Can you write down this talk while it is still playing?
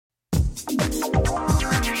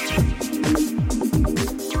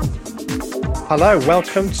Hello,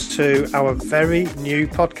 welcome to our very new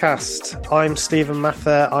podcast. I'm Stephen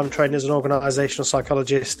Mather. I'm trained as an organisational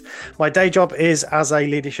psychologist. My day job is as a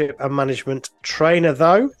leadership and management trainer,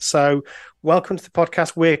 though. So, welcome to the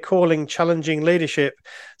podcast we're calling Challenging Leadership.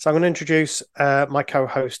 So, I'm going to introduce my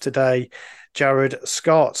co-host today, Jared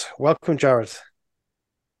Scott. Welcome, Jared.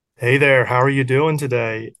 Hey there, how are you doing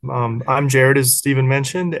today? I'm Jared, as Stephen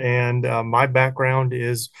mentioned, and my background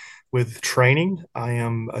is with training. I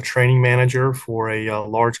am a training manager for a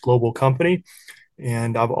large global company,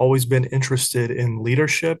 and I've always been interested in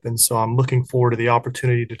leadership. And so I'm looking forward to the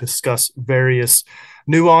opportunity to discuss various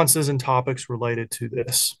nuances and topics related to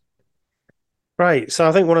this. Right. So,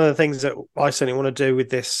 I think one of the things that I certainly want to do with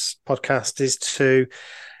this podcast is to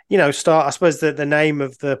start. I suppose the name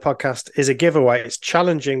of the podcast is a giveaway. It's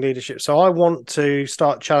challenging leadership. So I want to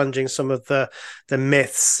start challenging some of the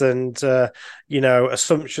myths and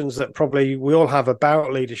assumptions that probably we all have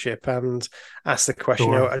about leadership, and ask the question,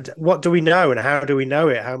 Sure. what do we know and how do we know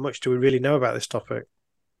it? How much do we really know about this topic?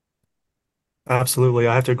 Absolutely.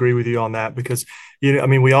 I have to agree with you on that because,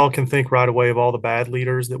 we all can think right away of all the bad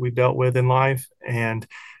leaders that we've dealt with in life. And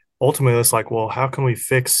ultimately, it's like, well, how can we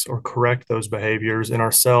fix or correct those behaviors in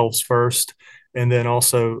ourselves first? And then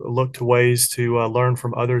also look to ways to learn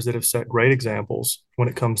from others that have set great examples when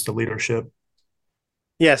it comes to leadership.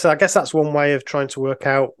 Yeah, so I guess that's one way of trying to work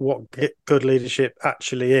out what good leadership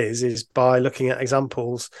actually is by looking at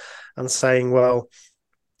examples and saying, well,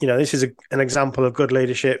 this is an example of good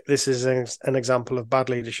leadership. This is an example of bad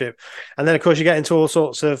leadership. And then, of course, you get into all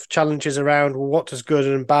sorts of challenges around, well, what does good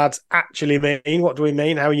and bad actually mean? What do we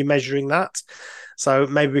mean? How are you measuring that? So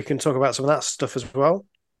maybe we can talk about some of that stuff as well.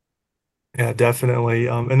 Yeah, definitely.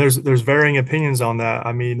 And there's varying opinions on that.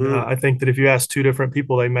 Mm. I think that if you ask two different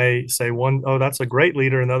people, they may say one, oh, that's a great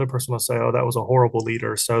leader, and the other person will say, oh, that was a horrible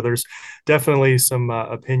leader. So there's definitely some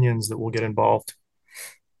opinions that will get involved.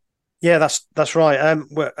 Yeah, that's right.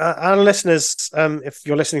 Our listeners, if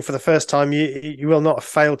you're listening for the first time, you will not have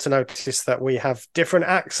failed to notice that we have different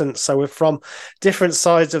accents. So we're from different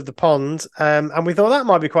sides of the pond, and we thought that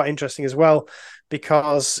might be quite interesting as well,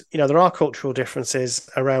 because there are cultural differences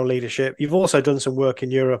around leadership. You've also done some work in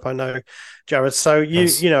Europe, I know, Jared. So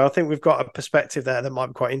Yes, I think we've got a perspective there that might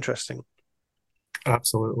be quite interesting.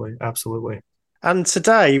 absolutely, absolutely. And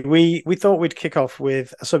today we thought we'd kick off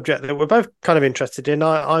with a subject that we're both kind of interested in.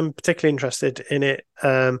 I'm particularly interested in it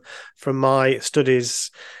from my studies,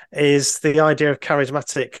 is the idea of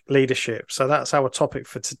charismatic leadership. So that's our topic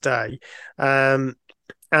for today. And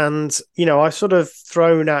I've sort of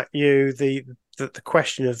thrown at you the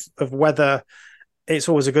question of whether it's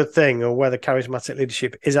always a good thing, or whether charismatic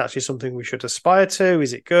leadership is actually something we should aspire to.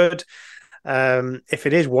 Is it good? If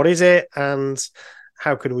it is, what is it? And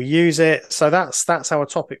how can we use it? So that's our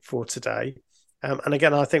topic for today. And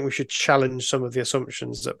again, I think we should challenge some of the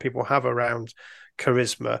assumptions that people have around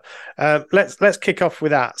charisma. Let's kick off with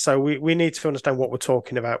that. So we need to understand what we're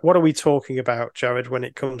talking about. What are we talking about, Jared, when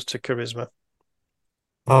it comes to charisma?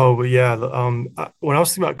 Oh, but yeah. When I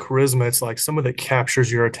was thinking about charisma, it's like someone that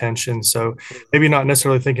captures your attention. So maybe not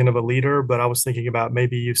necessarily thinking of a leader, but I was thinking about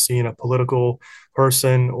maybe you've seen a political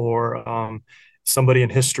person or somebody in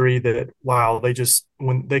history that, wow,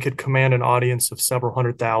 when they could command an audience of several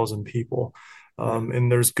hundred thousand people. Mm.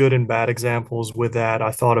 And there's good and bad examples with that.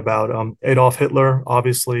 I thought about Adolf Hitler,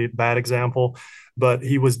 obviously bad example, but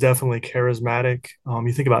he was definitely charismatic.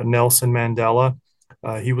 You think about Nelson Mandela.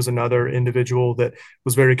 He was another individual that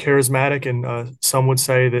was very charismatic, and some would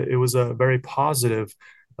say that it was a very positive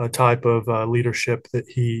type of leadership that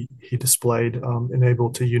he displayed and able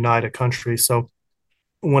to unite a country. So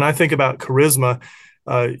when I think about charisma,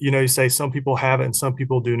 you say some people have it and some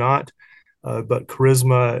people do not, but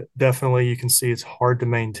charisma definitely you can see it's hard to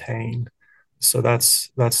maintain. So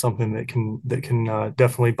that's something that can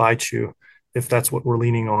definitely bite you if that's what we're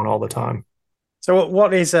leaning on all the time. So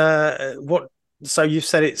what is what? So you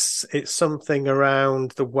said it's something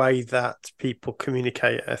around the way that people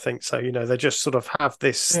communicate. I think so. They just sort of have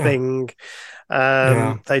this Yeah, thing.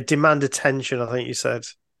 yeah. They demand attention, I think you said.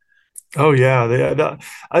 Oh yeah,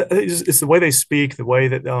 it's the way they speak, the way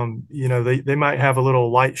that they might have a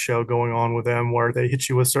little light show going on with them where they hit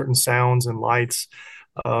you with certain sounds and lights.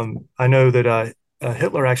 I know that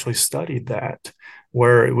Hitler actually studied that,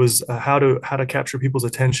 where it was how to capture people's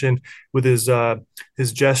attention with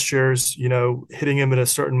his gestures, hitting him at a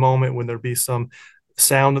certain moment when there'd be some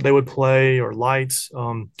sound that they would play or lights,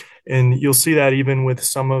 and you'll see that even with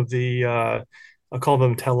some of the I call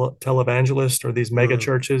them televangelists or these mega Mm,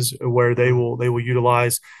 churches where they mm. will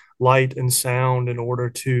utilize light and sound in order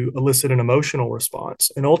to elicit an emotional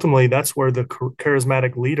response. And ultimately, that's where the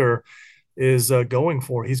charismatic leader is going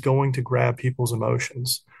for. He's going to grab people's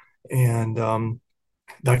emotions, and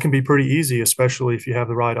that can be pretty easy, especially if you have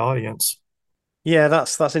the right audience. Yeah,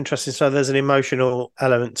 that's interesting. So there's an emotional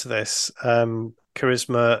element to this.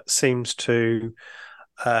 Charisma seems to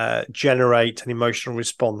generate an emotional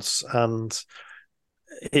response, and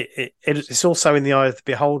it's also in the eye of the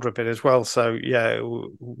beholder a bit as well. So yeah,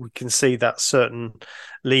 we can see that certain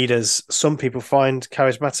leaders, some people find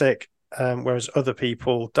charismatic, whereas other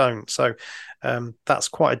people don't. So that's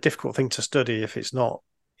quite a difficult thing to study if it's not,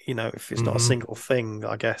 if it's not a Mm-hmm. single thing,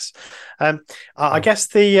 I guess. I Yeah. guess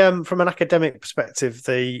the from an academic perspective,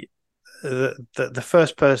 the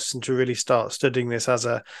first person to really start studying this as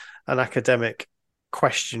an academic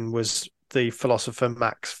question was the philosopher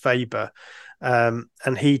Max Weber,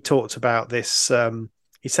 and he talked about this.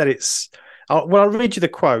 He said I'll read you the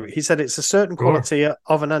quote. He said it's a certain Sure. quality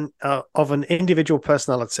of an individual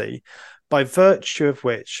personality, by virtue of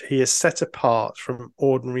which he is set apart from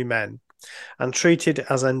ordinary men and treated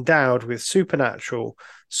as endowed with supernatural,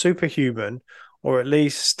 superhuman, or at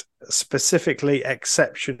least specifically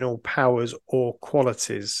exceptional powers or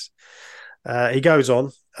qualities. He goes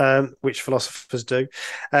on, which philosophers do.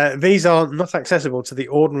 These are not accessible to the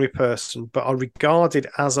ordinary person, but are regarded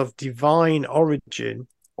as of divine origin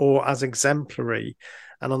or as exemplary.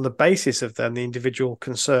 And on the basis of them, the individual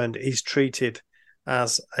concerned is treated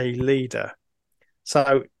as a leader.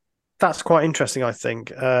 So that's quite interesting, I think.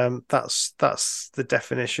 That's the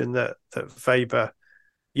definition that Weber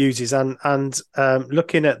uses, and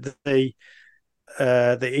looking at the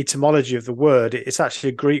etymology of the word, it's actually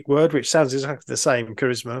a Greek word which sounds exactly the same,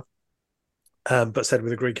 charisma, but said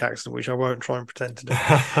with a Greek accent, which I won't try and pretend to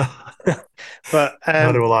do. But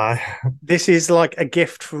Neither will I. this is like a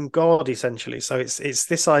gift from God, essentially. So it's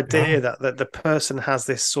this Yeah. idea that the person has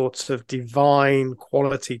this sort of divine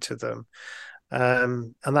quality to them,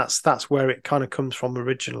 and that's where it kind of comes from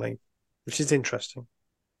originally, which is interesting.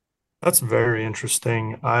 That's very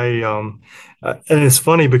interesting. And it's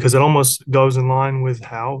funny because it almost goes in line with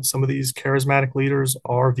how some of these charismatic leaders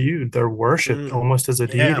are viewed. They're worshipped Mm, almost as a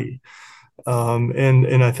yeah, deity.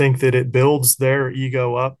 And I think that it builds their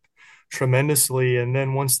ego up tremendously. And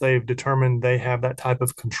then once they've determined they have that type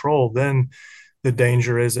of control, then the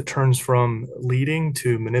danger is it turns from leading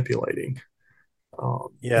to manipulating.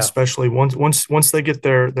 yeah. Especially once they get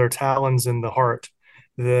their talons in the heart,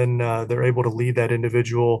 then they're able to lead that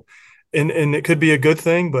individual, and it could be a good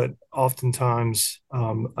thing, but oftentimes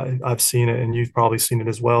I've seen it, and you've probably seen it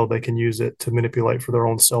as well. They can use it to manipulate for their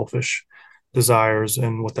own selfish desires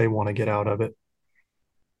and what they want to get out of it.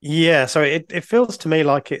 Yeah, so it feels to me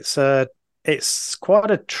like it's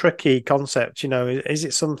quite a tricky concept, Is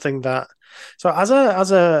it something that so as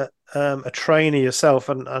a trainer yourself,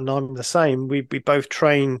 and I'm the same, we both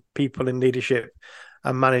train people in leadership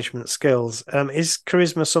and management skills. Is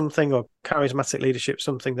charisma something, or charismatic leadership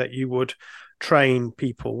something that you would train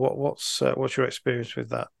people? What's your experience with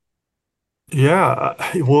that? Yeah,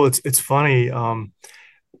 well, it's funny.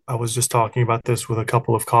 I was just talking about this with a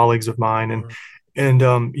couple of colleagues of mine, Mm.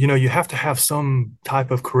 and you have to have some type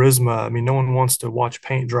of charisma. I mean, no one wants to watch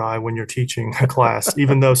paint dry when you're teaching a class,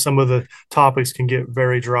 even though some of the topics can get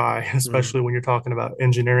very dry, Mm. especially when you're talking about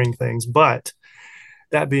engineering things. But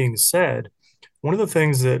that being said, one of the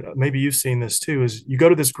things that maybe you've seen this too is you go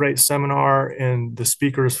to this great seminar and the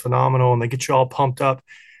speaker is phenomenal and they get you all pumped up,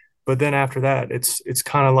 but then after that it's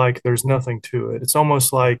kind of like there's nothing to it. It's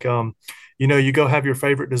almost like you go have your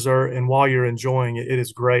favorite dessert, and while you're enjoying it, it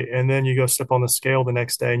is great, and then you go step on the scale the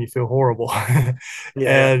next day and you feel horrible.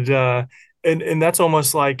 Yeah, and and that's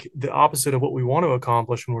almost like the opposite of what we want to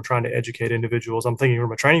accomplish when we're trying to educate individuals. I'm thinking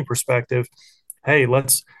from a training perspective, hey,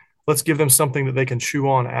 let's give them something that they can chew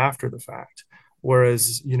on after the fact.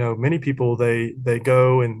 Whereas many people they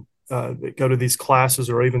go and they go to these classes,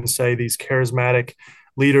 or even say these charismatic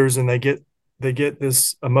leaders, and they get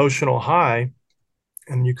this emotional high,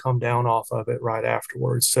 and you come down off of it right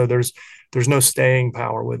afterwards. So there's no staying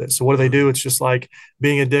power with it. So what do they mm. do? It's just like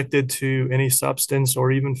being addicted to any substance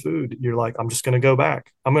or even food. You're like, I'm just going to go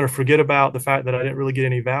back. I'm going to forget about the fact that I didn't really get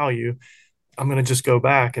any value. I'm going to just go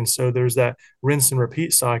back. And so there's that rinse and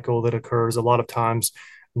repeat cycle that occurs a lot of times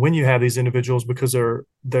when you have these individuals, because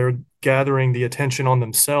they're gathering the attention on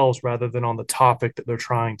themselves rather than on the topic that they're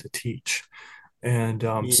trying to teach. And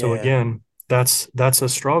so Yeah. again, that's a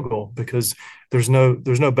struggle because there's no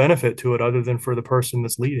benefit to it other than for the person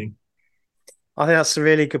that's leading. I think that's a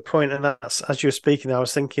really good point, and that's as you were speaking, I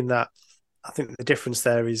was thinking that I think the difference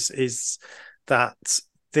there is that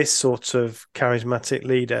this sort of charismatic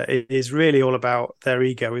leader is really all about their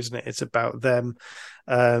ego, isn't it? It's about them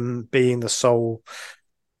being the sole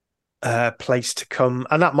place to come,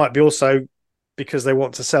 and that might be also because they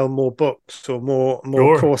want to sell more books or more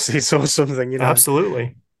Sure. courses or something, you know.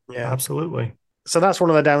 Absolutely. Yeah. Absolutely. So that's one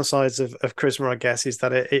of the downsides of charisma, I guess, is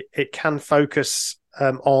that it can focus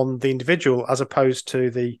on the individual as opposed to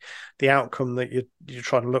the outcome that you're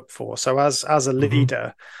trying to look for. So as a Hmm.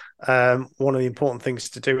 leader, one of the important things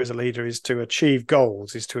to do as a leader is to achieve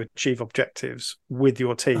goals, is to achieve objectives with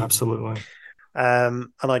your team. Absolutely. And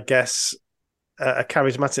I guess a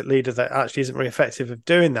charismatic leader that actually isn't very effective of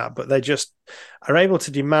doing that, but they just are able to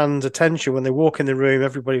demand attention when they walk in the room.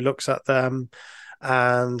 Everybody looks at them,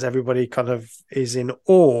 and everybody kind of is in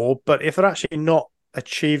awe. But if they're actually not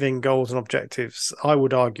achieving goals and objectives, I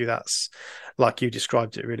would argue that's like you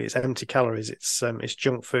described it. Really, it's empty calories. It's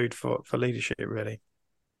junk food for leadership. Really.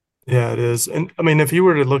 Yeah, it is. And I mean, if you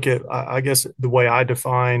were to look at, I guess the way I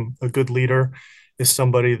define a good leader is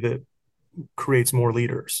somebody that creates more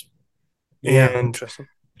leaders. Yeah, And interesting.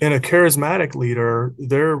 in a charismatic leader,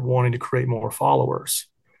 they're wanting to create more followers.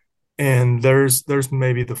 And there's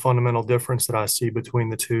maybe the fundamental difference that I see between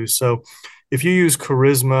the two. So if you use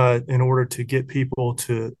charisma in order to get people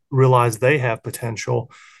to realize they have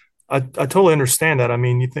potential, I totally understand that. I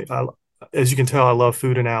mean, as you can tell, I love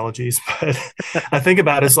food analogies, but I think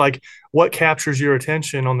about it, it's like what captures your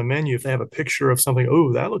attention on the menu. If they have a picture of something,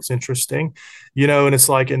 oh, that looks interesting, and it's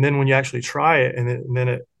like, and then when you actually try it, and then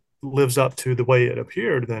it lives up to the way it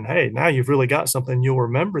appeared, then hey, now you've really got something. You'll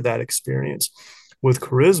remember that experience. With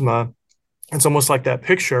charisma, it's almost like that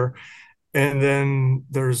picture, and then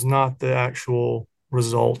there's not the actual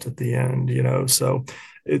result at the end. So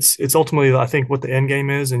it's ultimately, I think, what the end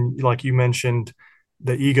game is. And like you mentioned,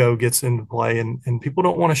 the ego gets into play, and people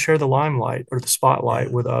don't want to share the limelight or the spotlight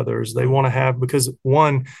Yeah. with others. They Mm. want to have, because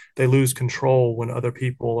one, they lose control when other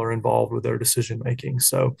people are involved with their decision making.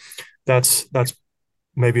 So that's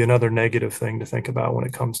maybe another negative thing to think about when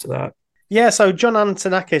it comes to that. Yeah, so John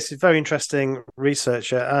Antonakis is a very interesting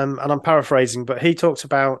researcher, and I'm paraphrasing, but he talked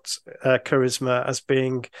about charisma as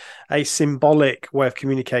being a symbolic way of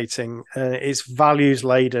communicating. It's values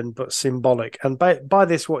laden but symbolic, and by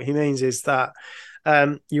this, what he means is that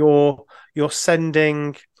you're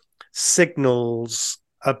sending signals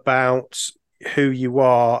about who you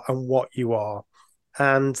are and what you are,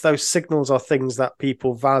 and those signals are things that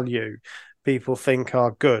people value, people think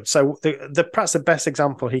are good. So the perhaps the best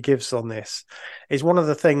example he gives on this is one of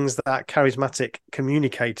the things that charismatic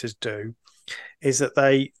communicators do is that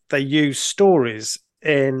they use stories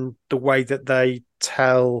in the way that they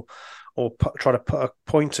tell or try to put a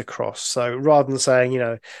point across. So rather than saying,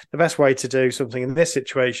 the best way to do something in this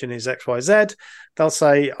situation is X, Y, Z, they'll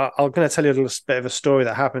say, I'm going to tell you a little bit of a story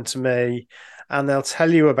that happened to me. And they'll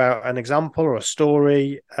tell you about an example or a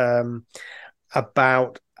story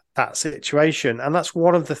about that situation. And that's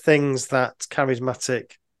one of the things that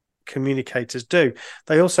charismatic communicators do.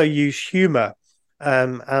 They also use humor.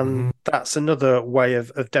 And Mm-hmm. that's another way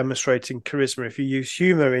of demonstrating charisma. If you use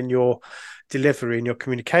humor in your delivery, in your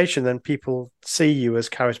communication, then people see you as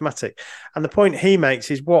charismatic. And the point he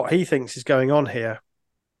makes is what he thinks is going on here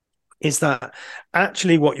is that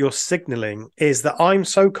actually what you're signaling is that I'm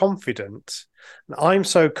so confident, I'm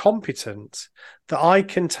so competent that I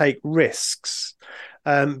can take risks,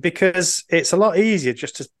 because it's a lot easier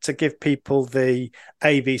just to give people the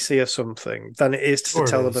ABC of something than it is to Sure it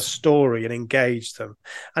tell them a is. story and engage them.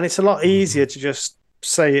 And it's a lot Mm-hmm. easier to just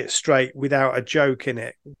say it straight without a joke in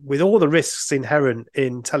it, with all the risks inherent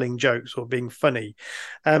in telling jokes or being funny.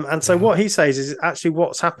 And so Yeah. what he says is actually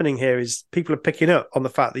what's happening here is people are picking up on the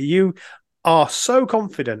fact that you are so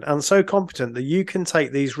confident and so competent that you can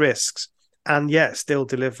take these risks and yet still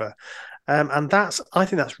deliver. And I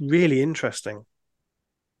think that's really interesting.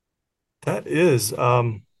 That is,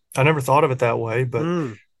 I never thought of it that way, but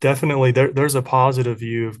Mm, definitely there's a positive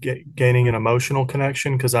view of gaining an emotional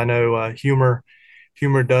connection, because I know humor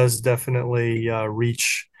does definitely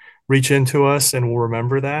reach into us, and we'll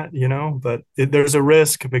remember that. But there's a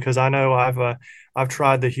risk, because I know I've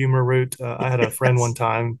tried the humor route. I had a friend one yes.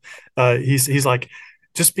 time. He's like,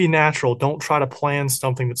 just be natural. Don't try to plan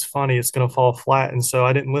something that's funny. It's going to fall flat. And so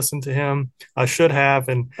I didn't listen to him. I should have.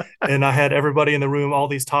 And I had everybody in the room, all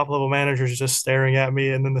these top level managers just staring at me,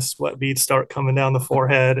 and then the sweat beads start coming down the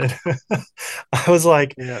forehead. And I was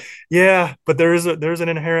like, Yeah. yeah, but there's an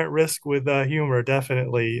inherent risk with humor,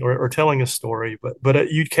 definitely, or telling a story.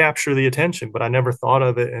 But you capture the attention. But I never thought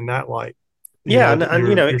of it in that light. Yeah, and That and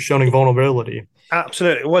you're showing vulnerability.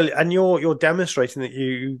 absolutely. Well, and you're demonstrating that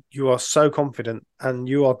you are so confident and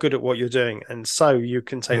you are good at what you're doing, and so you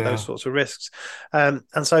can take those Yeah. sorts of risks. And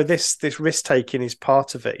so this risk taking is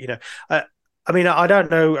part of it. I mean, I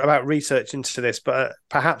don't know about research into this, but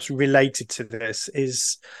perhaps related to this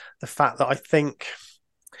is the fact that I think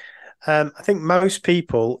I think most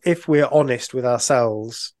people, if we're honest with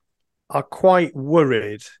ourselves, are quite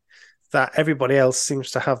worried that everybody else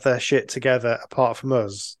seems to have their shit together apart from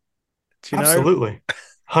us. Do you know? Absolutely.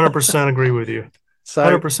 100% agree with you. So,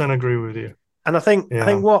 100% agree with you. and I think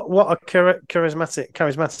Yeah, what a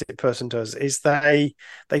charismatic person does is they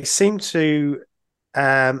seem to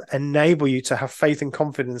enable you to have faith and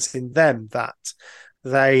confidence in them that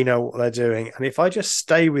they know what they're doing. And if I just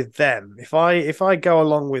stay with them, if I go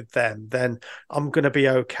along with them, then I'm going to be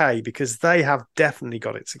okay because they have definitely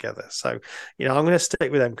got it together. So, I'm going to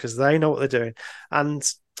stick with them because they know what they're doing. And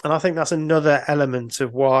and I think that's another element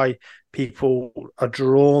of why people are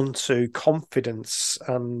drawn to confidence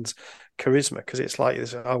and charisma because it's like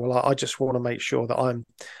this. Oh well, I just want to make sure that I'm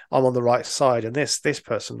on the right side, and this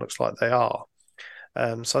person looks like they are. So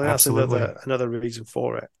I think that's absolutely. another reason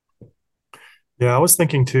for it. Yeah, I was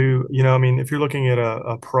thinking too, I mean, if you're looking at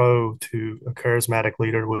a pro to a charismatic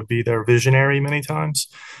leader would be their visionary many times.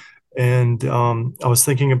 And I was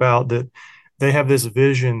thinking about that they have this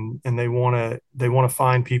vision and they want to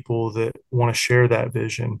find people that want to share that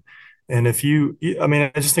vision. And I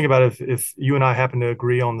mean, I just think about if you and I happen to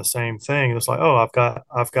agree on the same thing, it's like, oh, I've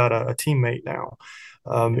got a teammate now.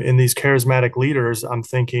 In these charismatic leaders, I'm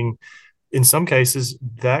thinking in some cases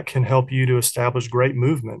that can help you to establish great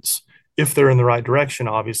movements if they're in the right direction.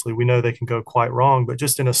 Obviously, we know they can go quite wrong, but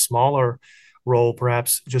just in a smaller role,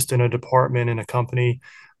 perhaps just in a department in a company,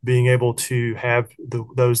 being able to have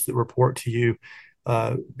those that report to you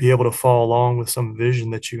be able to follow along with some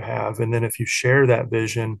vision that you have. And then if you share that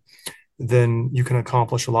vision, then you can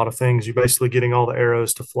accomplish a lot of things. You're basically getting all the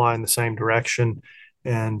arrows to fly in the same direction.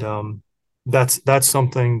 And that's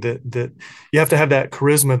something that you have to have that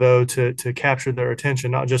charisma though to capture their attention,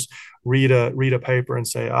 not just read a paper and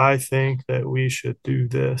say, I think that we should do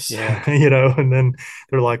this, Yeah. and then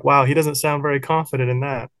they're like, wow, he doesn't sound very confident in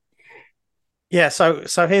that. Yeah, so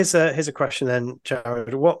here's a question then,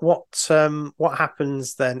 Jared. What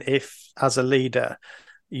happens then if, as a leader,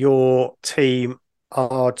 your team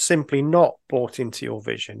are simply not bought into your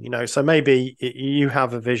vision? So maybe you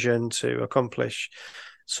have a vision to accomplish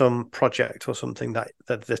some project or something that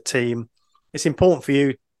the team. It's important for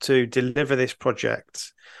you to deliver this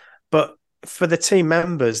project, but for the team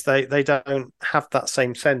members, they don't have that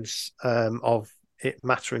same sense of it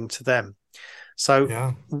mattering to them. So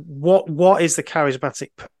Yeah. what is the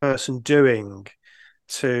charismatic person doing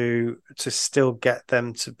to still get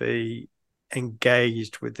them to be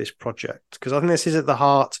engaged with this project? Because I think this is at the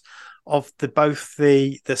heart of both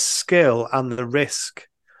the skill and the risk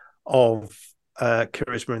of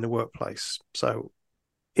charisma in the workplace. So,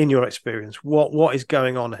 in your experience, what is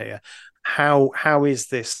going on here? How is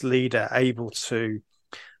this leader able to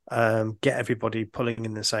get everybody pulling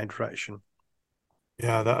in the same direction?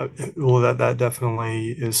 Yeah, that definitely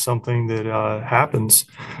is something that happens.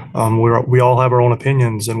 We all have our own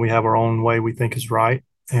opinions and we have our own way we think is right.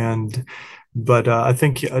 And but I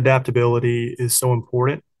think adaptability is so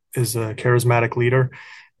important as a charismatic leader,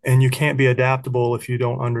 and you can't be adaptable if you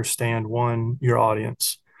don't understand your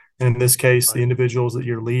audience. And in this case, the Right. individuals that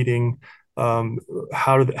you're leading, um,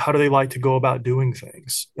 how do they like to go about doing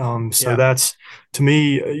things? So Yeah. that's to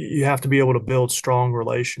me, you have to be able to build strong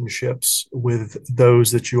relationships with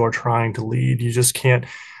those that you are trying to lead. You just can't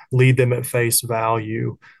lead them at face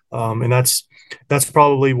value. And that's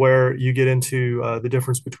probably where you get into the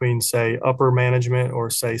difference between, say, upper management or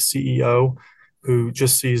say CEO, who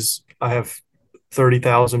just sees I have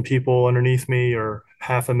 30,000 people underneath me or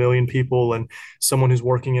 500,000 people, and someone who's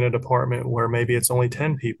working in a department where maybe it's only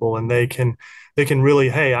 10 people, and they can really,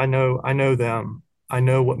 hey, I know them, I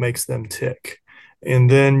know what makes them tick. And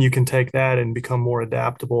then you can take that and become more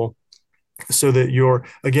adaptable so that you're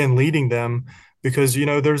again leading them, because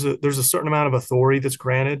there's a certain amount of authority that's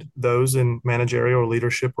granted those in managerial or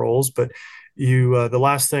leadership roles. But the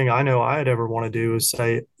last thing I know I'd ever want to do is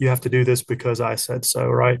say you have to do this because I said so,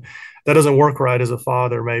 right? That doesn't work right as a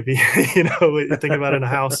father, maybe. You think about it in a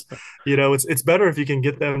house. It's better if you can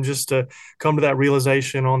get them just to come to that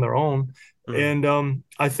realization on their own. Mm. And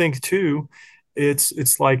I think too,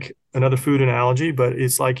 it's like another food analogy, but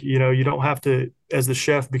it's like, you don't have to, as the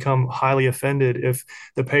chef, become highly offended if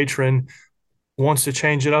the patron wants to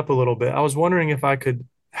change it up a little bit. I was wondering if I could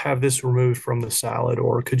have this removed from the salad,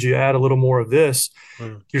 or could you add a little more of this?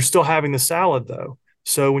 Mm. You're still having the salad though.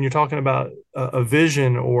 So when you're talking about a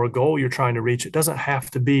vision or a goal you're trying to reach, it doesn't have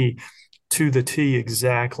to be to the T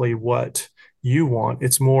exactly what you want.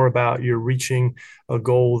 It's more about you're reaching a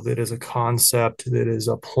goal that is a concept, that is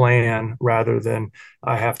a plan, rather than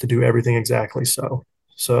I have to do everything exactly so.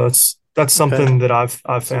 So that's Okay, something that I've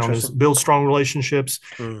that's found is interesting. build strong relationships,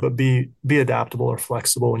 Mm. but be adaptable or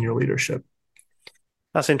flexible in your leadership.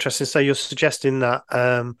 That's interesting. So you're suggesting that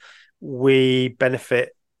we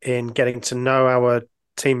benefit in getting to know our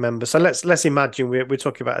team members. So let's imagine we're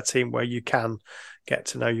talking about a team where you can get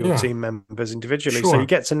to know your Yeah, team members individually. So you sure.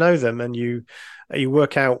 get to know them and you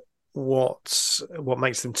work out what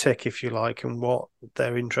makes them tick, if you like, and what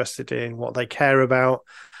they're interested in, what they care about.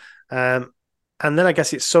 Um, and then I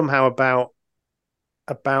guess it's somehow about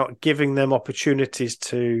giving them opportunities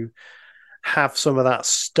to have some of that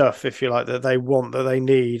stuff, if you like, that they want, that they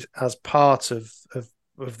need as part of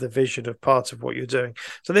the vision of part of what you're doing.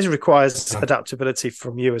 So this requires Yeah. adaptability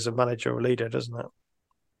from you as a manager or leader, doesn't it?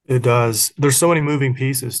 It does. There's so many moving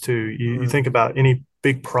pieces too. You Mm. think about any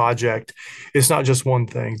big project, it's not just one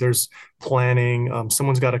thing. There's planning.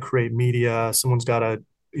 Someone's got to create media. Someone's got to,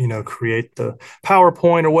 create the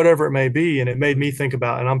PowerPoint or whatever it may be. And it made Mm. me think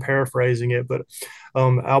about, and I'm paraphrasing it, but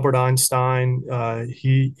Albert Einstein,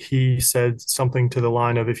 he said something to the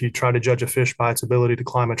line of, if you try to judge a fish by its ability to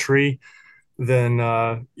climb a tree, then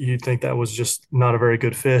you'd think that was just not a very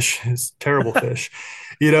good fish. It's a terrible fish,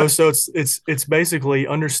 So it's basically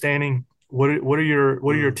understanding what are your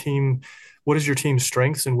Mm. team, what is your team's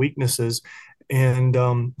strengths and weaknesses, and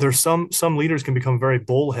there's some leaders can become very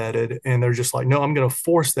bullheaded, and they're just like, no, I'm going to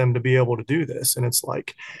force them to be able to do this, and it's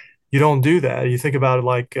like you don't do that. You think about it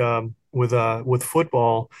like with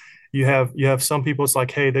football, you have some people. It's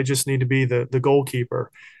like, hey, they just need to be the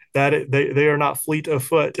goalkeeper. They are not fleet of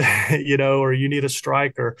foot, or you need a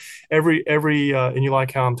striker. And you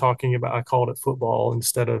like how I'm talking about. I called it football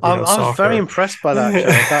instead of I was very soccer. impressed by that,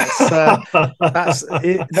 Joe. That's a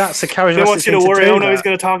Didn't charismatic want you thing to to worry. Oh do. no, he's That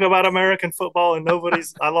going to talk about American football, and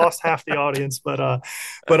nobody's. I lost half the audience, but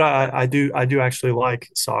I do actually like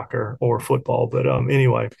soccer or football. But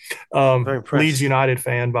anyway, very Leeds impressed. United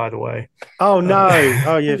fan, by the way. Oh no!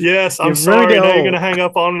 Oh, Yes, I'm you've ruined sorry. it Now you're going to all. hang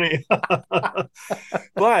up on me.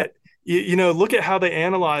 But look at how they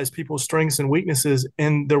analyze people's strengths and weaknesses,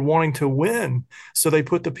 and they're wanting to win. So they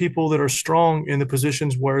put the people that are strong in the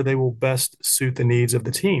positions where they will best suit the needs of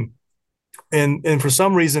the team. And for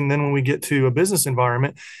some reason, then when we get to a business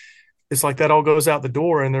environment, it's like that all goes out the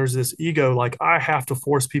door, and there's this ego, like I have to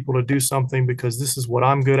force people to do something because this is what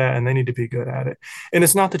I'm good at, and they need to be good at it. And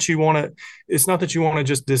it's not that you want to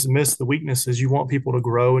just dismiss the weaknesses. You want people to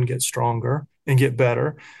grow and get stronger and get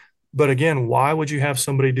better. But again, why would you have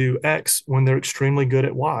somebody do X when they're extremely good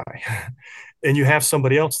at Y? And you have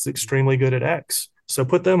somebody else that's extremely good at X. So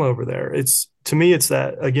put them over there. It's to me, it's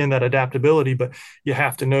that again, that adaptability, but you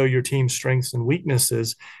have to know your team's strengths and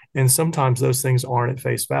weaknesses. And sometimes those things aren't at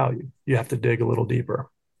face value. You have to dig a little deeper.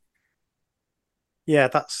 Yeah,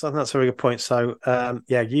 that's a very good point. So,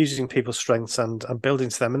 yeah, using people's strengths and building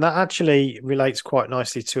to them, and that actually relates quite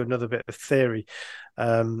nicely to another bit of theory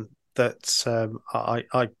that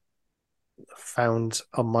I found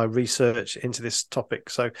on my research into this topic.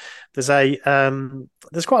 So, there's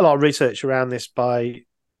quite a lot of research around this by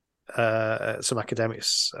some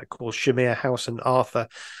academics called Shamir House and Arthur.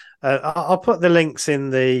 I'll put the links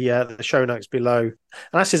in the show notes below. And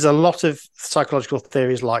actually, there's a lot of psychological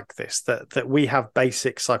theories like this that we have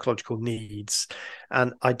basic psychological needs,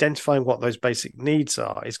 and identifying what those basic needs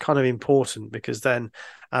are is kind of important because then,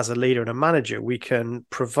 as a leader and a manager, we can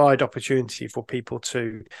provide opportunity for people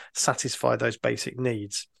to satisfy those basic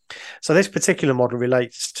needs. So this particular model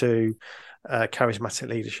relates to charismatic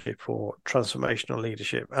leadership or transformational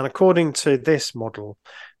leadership. And according to this model,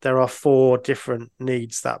 there are four different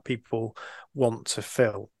needs that people want to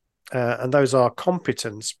fill. And those are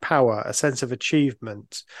competence, power, a sense of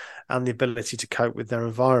achievement, and the ability to cope with their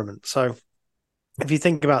environment. So if you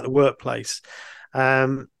think about the workplace,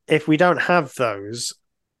 if we don't have those,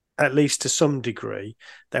 at least to some degree,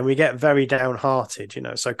 then we get very downhearted,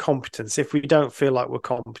 So competence, if we don't feel like we're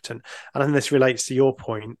competent, and I think this relates to your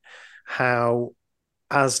point, how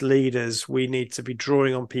as leaders we need to be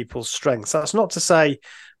drawing on people's strengths. That's not to say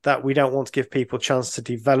that we don't want to give people a chance to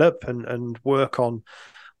develop and work on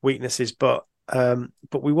weaknesses, but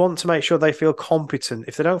we want to make sure they feel competent.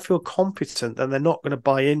 If they don't feel competent, then they're not going to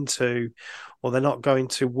buy into, or they're not going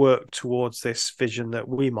to work towards this vision that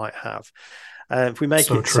we might have. If we make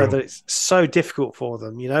So it so true. that it's so difficult for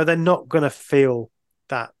them, they're not going to feel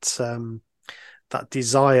that that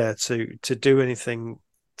desire to do anything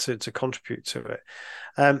to contribute to it.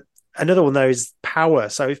 Another one though is power.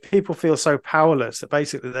 So if people feel so powerless that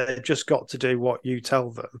basically they've just got to do what you tell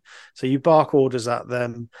them, so you bark orders at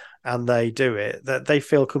them and they do it, that they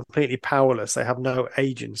feel completely powerless, they have no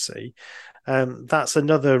agency, That's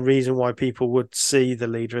another reason why people would see the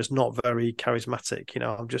leader as not very charismatic.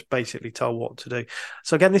 I'm just basically told what to do.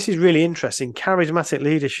 So again, this is really interesting. Charismatic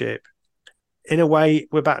leadership, in a way,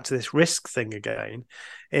 we're back to this risk thing again,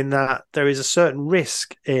 in that there is a certain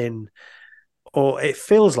risk in, or it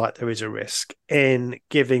feels like there is a risk in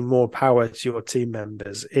giving more power to your team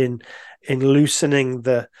members, in loosening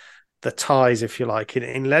the ties, if you like,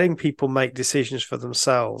 in letting people make decisions for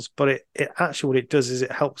themselves. But it actually, what it does is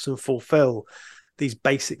it helps them fulfill these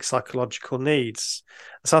basic psychological needs.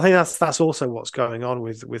 So I think that's also what's going on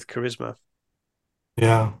with charisma.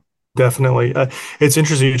 Yeah, definitely. It's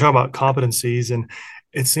interesting you talk about competencies, and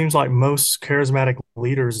it seems like most charismatic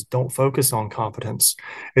leaders don't focus on competence.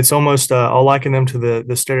 It's almost I'll liken them to the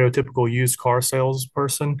stereotypical used car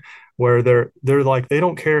salesperson, where they're like they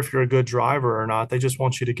don't care if you're a good driver or not. They just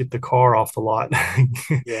want you to get the car off the lot.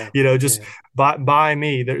 Yeah, Just yeah. buy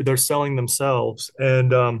me. They're selling themselves,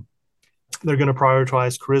 and they're going to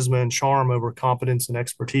prioritize charisma and charm over competence and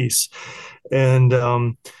expertise.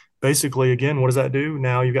 And basically, again, what does that do?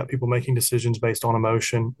 Now you've got people making decisions based on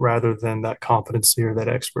emotion rather than that competency or that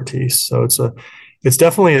expertise. So it's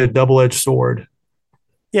definitely a double-edged sword.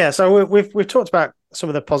 Yeah, so we've talked about some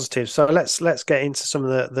of the positives. So let's get into some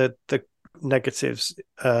of the negatives,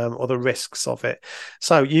 or the risks of it.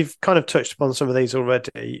 So you've kind of touched upon some of these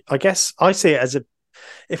already. I guess I see it as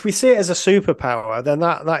if we see it as a superpower, then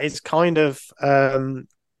that is kind of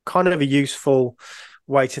a useful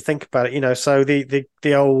way to think about it. So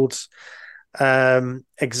the old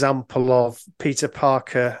example of Peter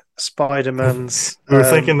Parker, Spider-Man's We were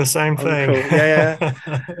thinking the same thing. uncle. Yeah,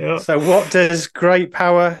 yeah. Yep. So what does great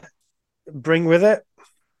power bring with it?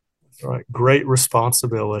 Right. Great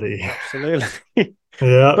responsibility. Absolutely.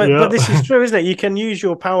 Yeah, But yeah. this is true, isn't it? You can use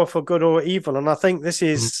your power for good or evil, and I think this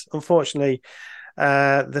is unfortunately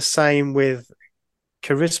the same with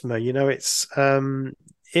charisma. It's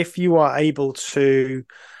if you are able to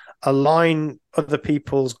align other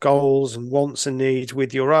people's goals and wants and needs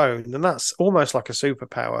with your own, then that's almost like a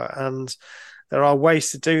superpower. And there are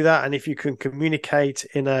ways to do that. And if you can communicate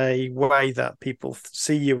in a way that people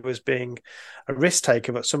see you as being a risk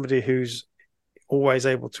taker, but somebody who's always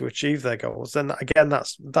able to achieve their goals, then again, that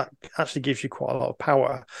actually gives you quite a lot of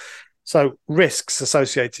power. So risks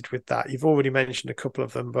associated with that, you've already mentioned a couple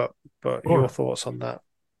of them, but your Sure. thoughts on that?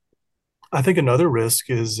 I think another risk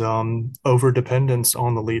is over dependence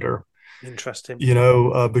on the leader. Interesting.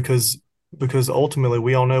 Because ultimately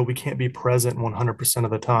we all know we can't be present 100%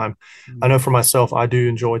 of the time. I know Mm. for myself, I do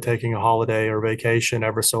enjoy taking a holiday or vacation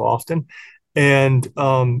ever so often. And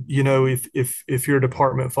if your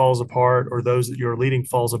department falls apart or those that you're leading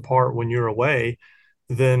falls apart when you're away,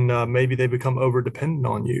 then maybe they become over dependent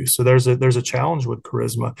on you. So there's a challenge with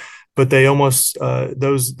charisma, but they almost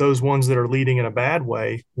those ones that are leading in a bad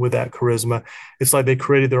way with that charisma, it's like they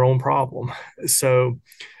created their own problem. So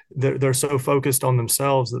they're so focused on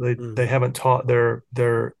themselves that they Mm. haven't taught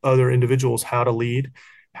their other individuals how to lead,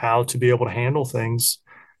 how to be able to handle things.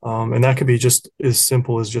 And that could be just as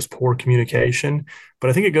simple as just poor communication. But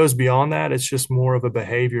I think it goes beyond that. It's just more of a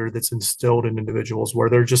behavior that's instilled in individuals where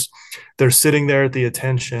they're sitting there at the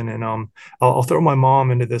attention. And I'll throw my mom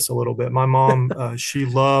into this a little bit. My mom, she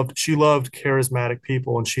loved charismatic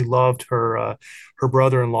people, and she loved her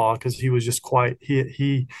brother-in-law because he was just quite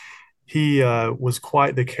he was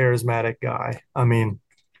quite the charismatic guy. I mean,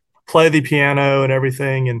 play the piano and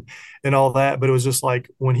everything and all that, but it was just like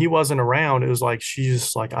when he wasn't around, it was like she's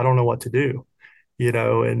just like I don't know what to do,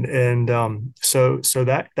 so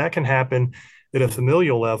that can happen at a Mm.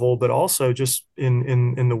 familial level, but also just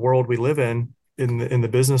in the world we live in the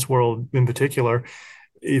business world in particular.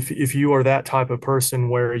 If you are that type of person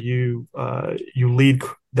where you lead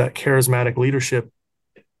that charismatic leadership,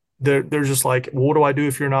 they're just like, well, what do I do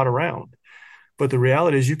if you're not around? But the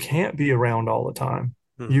reality is you can't be around all the time.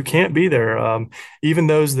 Mm. You can't be there. Even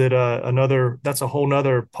those that that's a whole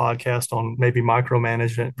nother podcast on maybe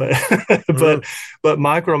micromanagement, but Mm. but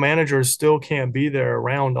micromanagers still can't be there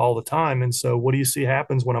around all the time. And so what do you see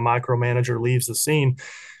happens when a micromanager leaves the scene?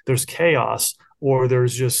 There's chaos, or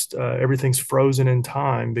there's just everything's frozen in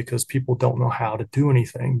time because people don't know how to do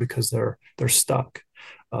anything because they're stuck.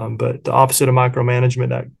 But the opposite of micromanagement,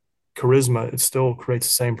 that charisma, it still creates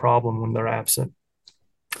the same problem when they're absent.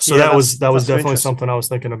 So Yeah, that was that's so definitely interesting. something I was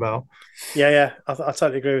thinking about. Yeah, yeah, I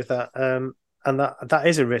totally agree with that. And that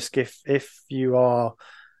is a risk if you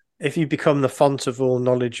become the font of all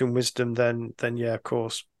knowledge and wisdom, then yeah, of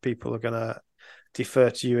course, people are going to defer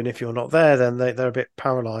to you, and if you're not there, then they're a bit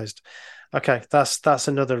paralyzed. Okay, that's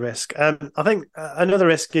another risk. I think another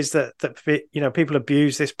risk is that people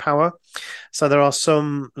abuse this power. So there are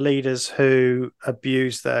some leaders who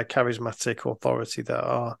abuse their charismatic authority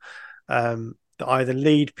that either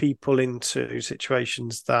lead people into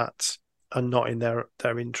situations that are not in their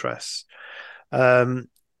interests, um,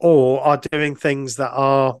 or are doing things that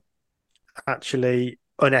are actually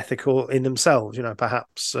unethical in themselves.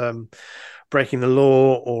 Perhaps breaking the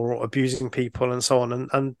law or abusing people and so on.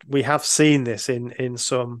 And we have seen this in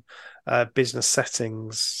some business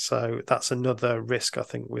settings. So that's another risk, I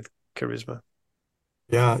think, with charisma.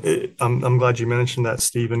 Yeah, I'm glad you mentioned that,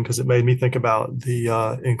 Stephen, because it made me think about the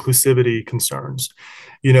inclusivity concerns.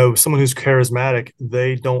 Someone who's charismatic,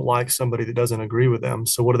 they don't like somebody that doesn't agree with them.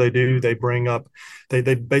 So what do? They bring up, they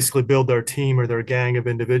basically build their team or their gang of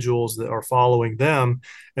individuals that are following them,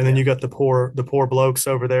 and then Yeah. you got the poor blokes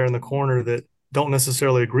over there in the corner that don't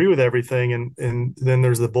necessarily agree with everything, and then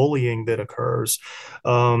there's the bullying that occurs,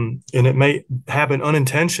 and it may happen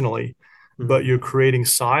unintentionally, but Mm. you're creating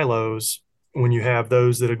silos when you have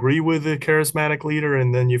those that agree with the charismatic leader,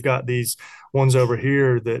 and then you've got these ones over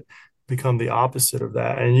here that become the opposite of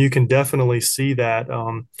that. And you can definitely see that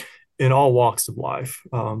in all walks of life.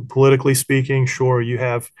 Politically speaking, sure, you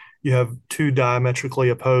have two diametrically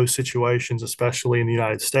opposed situations, especially in the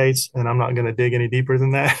United States. And I'm not going to dig any deeper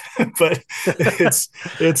than that, but it's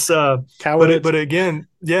it's Coward. but again,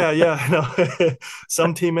 yeah, no,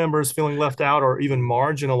 some team members feeling left out or even Mm.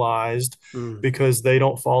 marginalized Mm. because they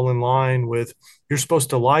don't fall in line with, you're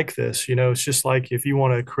supposed to like this. It's just like if you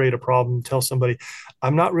want to create a problem, tell somebody,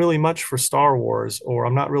 I'm not really much for Star Wars, or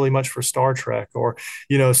I'm not really much for Star Trek, or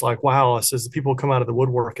it's like, wow, it says the people come out of the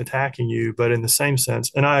woodwork attacking you. But in the same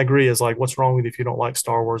sense, and I agree, is like, what's wrong with you if you don't like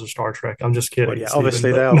Star Wars or Star Trek? I'm just Well, kidding, yeah, Stephen.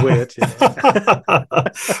 obviously they But are weird. Yeah.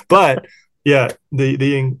 but yeah, the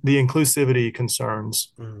inclusivity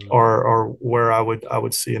concerns Mm. are where I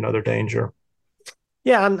would see another danger.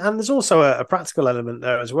 Yeah, and there's also a practical element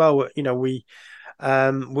there as well.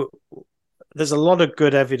 Um, there's a lot of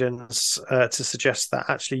good evidence to suggest that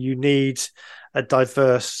actually you need a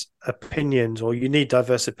diverse opinions, or you need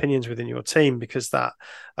diverse opinions within your team, because that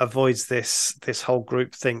avoids this whole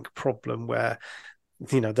groupthink problem where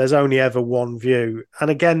there's only ever one view. And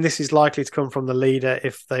again, this is likely to come from the leader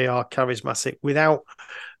if they are charismatic without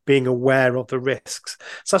being aware of the risks.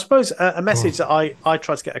 So I suppose a message that I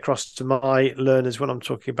try to get across to my learners when I'm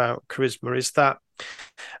talking about charisma is that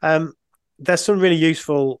um, there's some really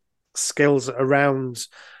useful skills around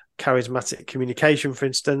charismatic communication, for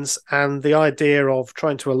instance, and the idea of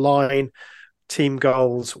trying to align team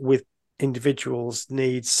goals with individuals'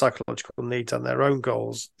 needs, psychological needs, and their own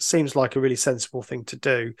goals seems like a really sensible thing to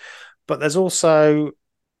do. But there's also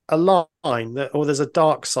a line or there's a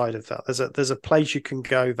dark side of that. There's a place you can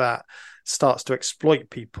go that starts to exploit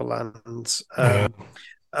people and Yeah,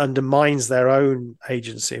 undermines their own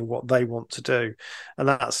agency and what they want to do, and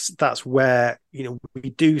that's where we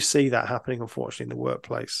do see that happening, unfortunately, in the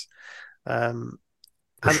workplace. Um,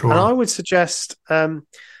 for and sure. I would suggest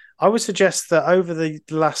that over the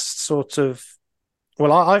last sort of,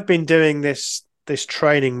 well, I've been doing this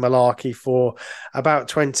training malarkey for about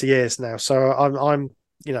 20 years now, so I'm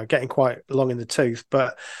getting quite long in the tooth.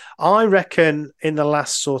 But I reckon in the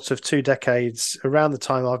last sort of 2 decades, around the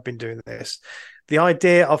time I've been doing this, the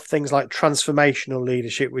idea of things like transformational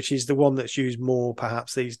leadership, which is the one that's used more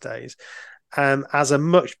perhaps these days, as a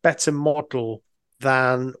much better model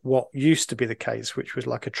than what used to be the case, which was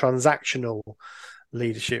like a transactional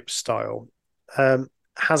leadership style,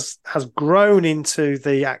 has grown into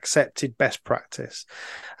the accepted best practice.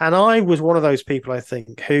 And I was one of those people, I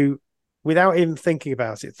think, who, without even thinking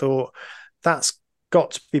about it, thought that's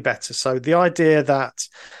got to be better. So the idea that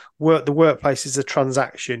the workplace is a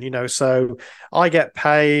transaction, so I get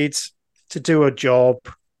paid to do a job.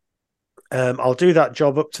 I'll do that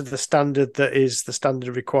job up to the standard that is the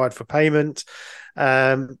standard required for payment.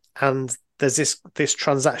 And there's this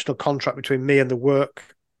transactional contract between me and the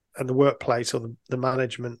workplace, or the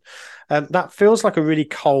management. That feels like a really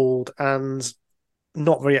cold and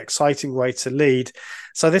not very exciting way to lead.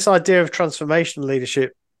 So this idea of transformational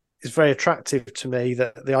leadership is very attractive to me.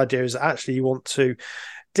 That the idea is that actually you want to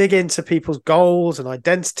dig into people's goals and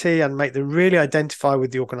identity and make them really identify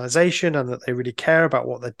with the organization, and that they really care about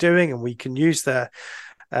what they're doing, and we can use their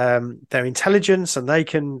intelligence, and they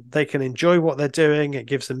can enjoy what they're doing. It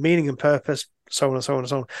gives them meaning and purpose, so on and so on and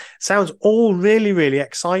so on. Sounds all really, really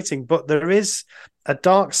exciting, but there is a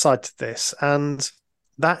dark side to this, and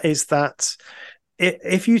that is that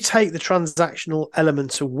if you take the transactional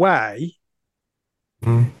element away,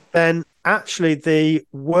 Mhm. then actually the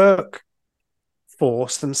workforce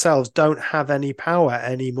themselves don't have any power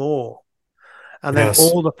anymore. and then Yes.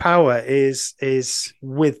 all the power is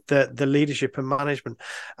with the leadership and management.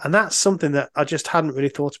 And that's something that I just hadn't really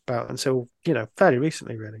thought about until, fairly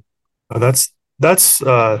recently, really. That's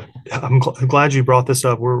glad you brought this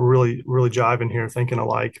up. We're really jiving here, thinking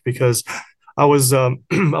alike, because I was I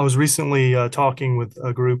was recently talking with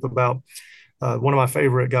a group about one of my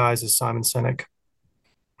favorite guys is Simon Sinek,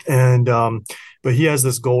 and but he has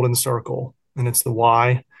this golden circle, and it's the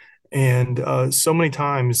why. And so many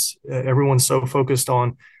times, everyone's so focused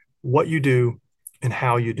on what you do and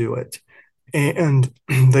how you do it, and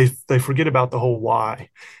they forget about the whole why.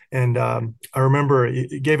 And I remember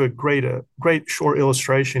he gave a great short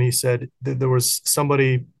illustration. He said that there was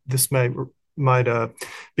somebody, this might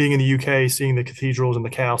being in the UK, seeing the cathedrals and the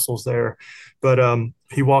castles there, but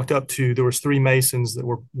he walked up to, there was three masons that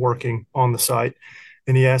were working on the site,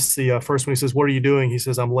 and he asked the first one, he says, "What are you doing?" He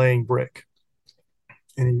says, "I'm laying brick."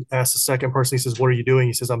 And he asked the second person, he says, "What are you doing?"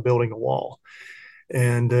 He says, "I'm building a wall."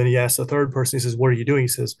 And then he asked the third person, he says, "What are you doing?" He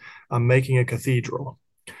says, "I'm making a cathedral."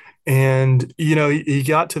 And he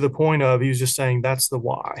got to the point of, he was just saying that's the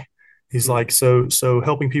why. He's Mm. like, so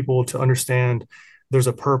helping people to understand there's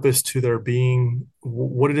a purpose to their being,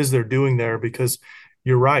 what it is they're doing there. Because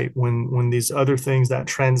you're right, when these other things, that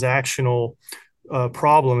transactional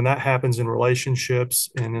problem, and that happens in relationships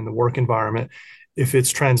and in the work environment, if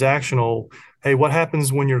it's transactional, hey, what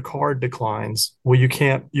happens when your card declines? Well, you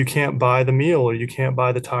can't buy the meal, or you can't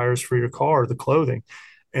buy the tires for your car, or the clothing.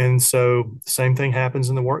 And so same thing happens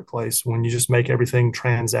in the workplace when you just make everything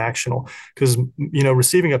transactional. Because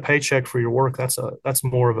receiving a paycheck for your work, that's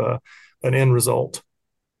more of an end result,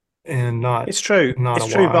 and not It's true. not It's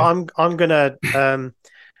a true, but why. I'm gonna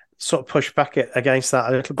sort of push back against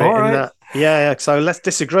that a little bit All in right. that, yeah. So let's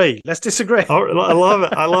disagree. Let's disagree I love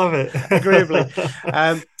it. I love it. agreeably.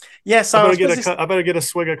 Um, yeah. So I suppose it's I better get a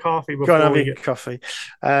swig of coffee go and before have we your get. coffee.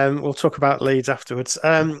 We'll talk about Leeds afterwards.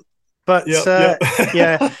 But Yep, yep.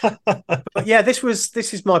 yeah, but yeah, this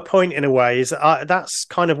is my point in a way. Is that's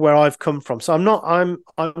kind of where I've come from. So I'm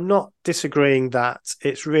not disagreeing that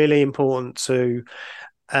it's really important to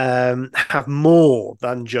have more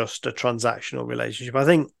than just a transactional relationship.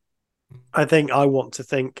 I think I want to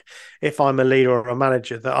think, if I'm a leader or a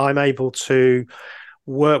manager, that I'm able to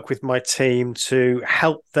work with my team to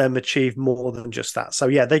help them achieve more than just that. So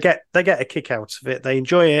yeah, they get a kick out of it. They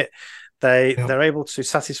enjoy it. Yep. They're able to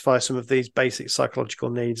satisfy some of these basic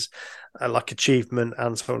psychological needs, like achievement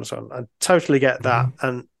and so on and so on. I totally get that,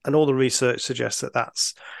 Mhm. and all the research suggests that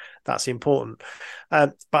that's important.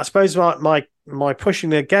 But I suppose my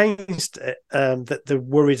pushing against it, that the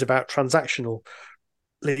worries about transactional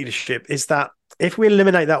leadership is that if we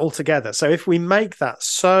eliminate that altogether, so if we make that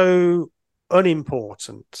so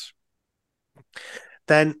unimportant,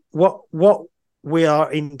 then what we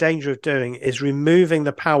are in danger of doing is removing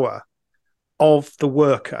the power of the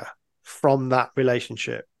worker from that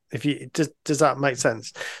relationship. If you does that make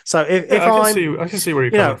sense? So if Yeah, I'm, I can see where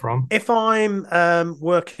you're you coming know, from. if I'm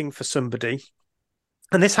working for somebody,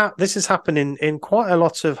 and this has happened in quite a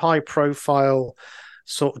lot of high profile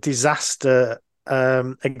sort of disaster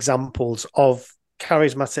examples of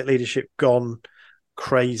charismatic leadership gone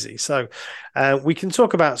crazy. So we can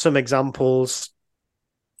talk about some examples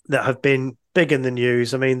that have been big in the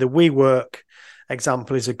news. I mean, the WeWork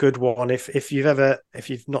example is a good one. If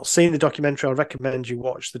you've not seen the documentary, I recommend you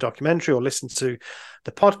watch the documentary or listen to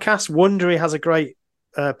the podcast. Wondery has a great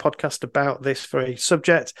podcast about this very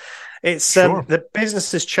subject. It's Sure. the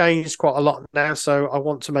business has changed quite a lot now, so I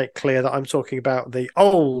want to make clear that I'm talking about the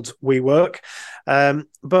old WeWork.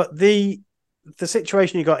 But the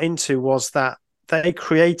situation you got into was that they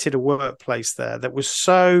created a workplace there that was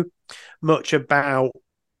so much about,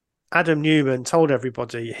 Adam Newman told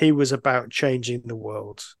everybody he was about changing the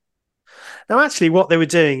world. Now, actually, what they were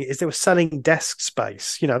doing is they were selling desk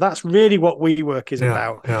space. That's really what WeWork is Yeah,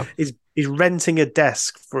 about, yeah, is renting a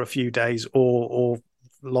desk for a few days or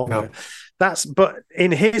yeah. longer. But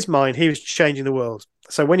in his mind, he was changing the world.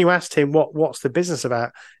 So when you asked him what's the business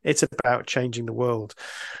about, it's about changing the world.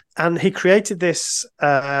 And he created this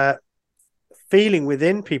feeling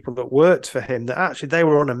within people that worked for him that actually they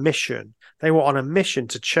were on a mission. They were on a mission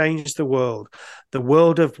to change the world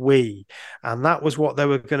of we. And that was what they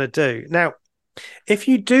were going to do. Now, if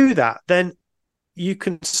you do that, then you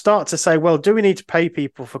can start to say, well, do we need to pay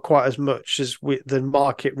people for quite as much as the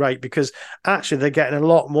market rate? Because actually they're getting a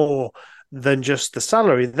lot more than just the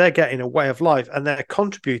salary. They're getting a way of life, and they're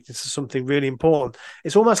contributing to something really important.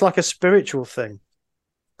 It's almost like a spiritual thing.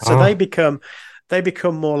 So Oh, they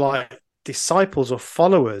become more like disciples or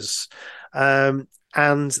followers,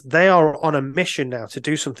 and they are on a mission now to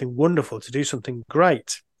do something wonderful, to do something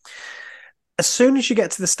great. as soon as you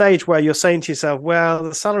get to the stage where you're saying to yourself, well,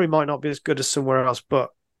 the salary might not be as good as somewhere else,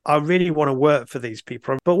 but I really want to work for these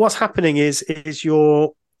people. But what's happening is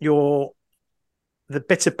your the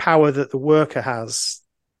bit of power that the worker has,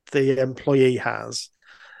 the employee has,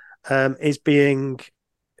 is being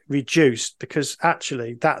reduced, because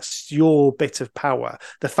actually that's your bit of power.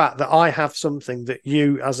 The fact that I have something that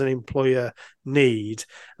you as an employer need,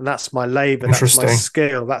 and that's my labor, that's my Interesting.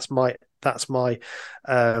 skill, that's my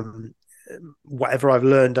whatever I've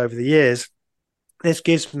learned over the years. This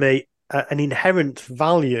gives me an inherent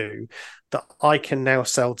value that I can now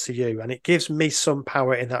sell to you, and it gives me some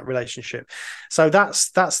power in that relationship. So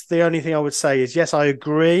that's the only thing I would say is, yes, I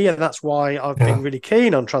agree, and that's why I've been Yeah. really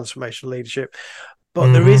keen on transformational leadership.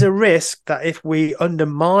 But there is Hmm. a risk that if we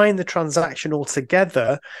undermine the transaction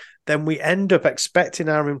altogether, then we end up expecting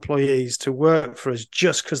our employees to work for us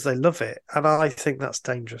just because they love it, and I think that's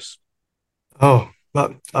dangerous. Oh,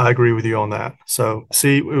 I agree with you on that. So,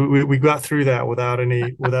 see, we got through that without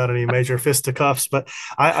any major fisticuffs, but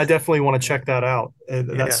I definitely want to check that out. Yeah.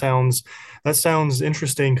 That sounds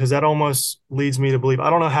interesting because that almost leads me to believe. I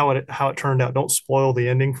don't know how it turned out. Don't spoil the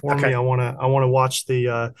ending for me. Okay. I want to watch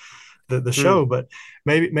the Mm. show, but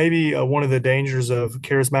maybe one of the dangers of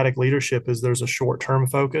charismatic leadership is there's a short term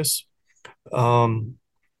focus. Um,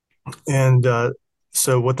 and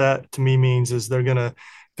so what that to me means is they're gonna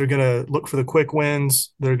look for the quick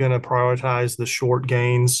wins. They're gonna prioritize the short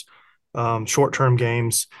gains, short term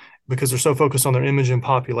gains, because they're so focused on their image and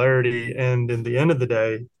popularity. And in the end of the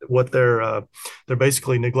day, what they're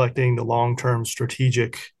basically neglecting the long term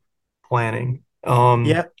strategic planning.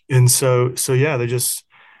 Yeah. And so yeah, they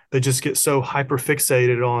just get so hyper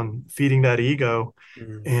fixated on feeding that ego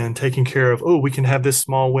Mm. and taking care of, oh, we can have this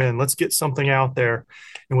small win, let's get something out there.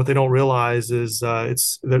 And what they don't realize is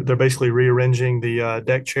they're basically rearranging the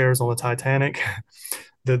deck chairs on the Titanic.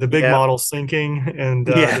 The big Yeah. model sinking, and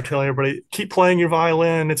they're Yeah. telling everybody, keep playing your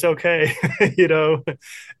violin, it's okay. you know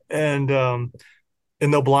and and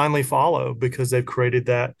they'll blindly follow because they've created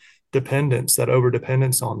that dependence, that over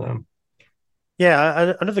dependence on them.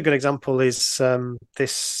 Yeah. Another good example is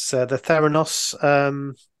this the Theranos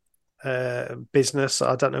business.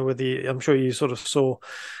 I don't know whether I'm sure you sort of saw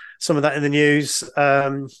some of that in the news.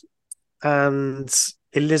 And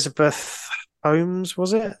Elizabeth Holmes,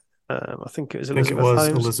 was it? I think it was I think it Elizabeth was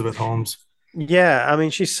Holmes. Elizabeth Holmes. Yeah, I mean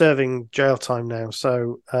she's serving jail time now,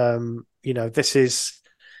 so this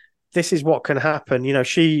is what can happen.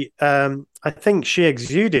 She I think she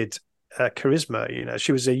exuded charisma.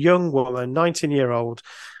 She was a young woman, 19-year-old,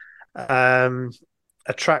 um,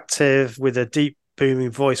 attractive with a deep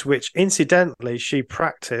booming voice, which incidentally she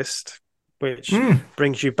practiced, which Mm,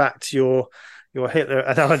 brings you back to your Hitler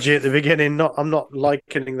analogy at the beginning. Not, I'm not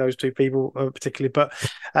likening those two people particularly, but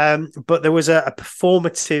there was a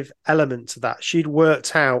performative element to that. She'd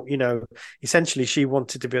worked out, essentially she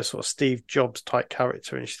wanted to be a sort of Steve Jobs type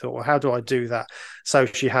character, and she thought, well, how do I do that? So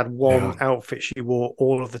she had one yeah. outfit she wore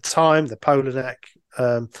all of the time, the polo neck,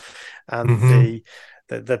 and Hmm.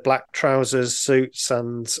 the black trousers, suits,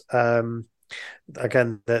 and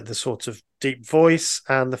again the sort of deep voice,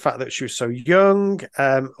 and the fact that she was so young,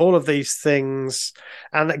 all of these things.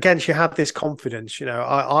 And again, she had this confidence,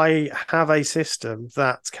 I have a system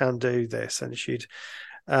that can do this, and she'd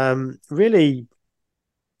really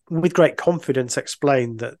with great confidence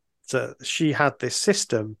explained that she had this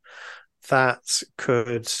system that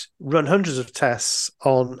could run hundreds of tests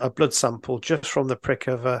on a blood sample just from the prick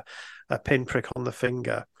of a pinprick on the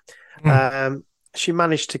finger. Mm, um, she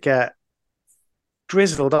managed to get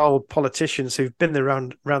grizzled old politicians who've been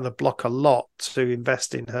around the block a lot to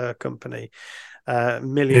invest in her company,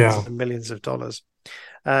 millions yeah. and millions of dollars.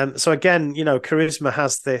 So again, charisma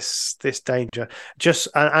has this danger. Just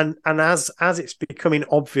and as it's becoming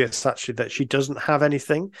obvious actually that she doesn't have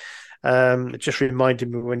anything. It just reminded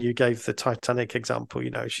me when you gave the Titanic example.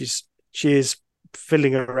 She is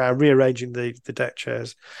fiddling around, rearranging the deck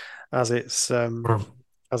chairs as Sure.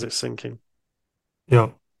 it's sinking.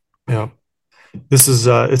 Yeah. Yeah. This is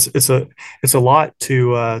it's a lot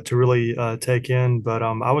to really take in, but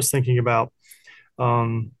I was thinking about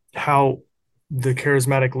how the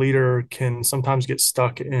charismatic leader can sometimes get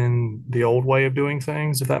stuck in the old way of doing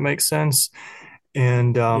things, if that makes sense.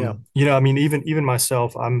 And Yeah, I mean, even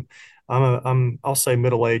myself, I'll say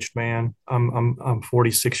middle-aged man. I'm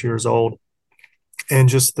 46 years old, and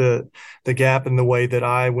just the gap in the way that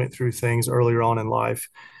I went through things earlier on in life.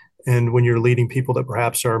 And when you're leading people that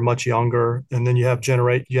perhaps are much younger, and then you have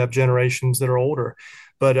generations that are older.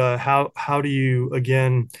 But how do you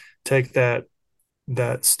again take that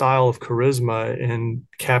style of charisma and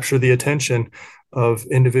capture the attention of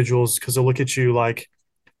individuals, because they'll look at you like,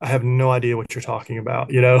 I have no idea what you're talking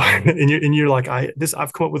about, you know, and you're like,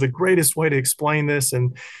 I've come up with the greatest way to explain this,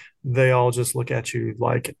 and they all just look at you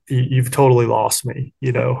like you've totally lost me,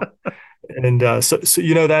 you know. And so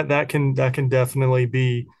you know that can definitely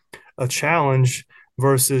be a challenge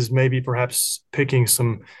versus maybe perhaps picking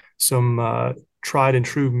some tried and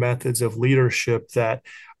true methods of leadership that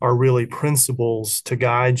are really principles to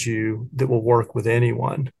guide you that will work with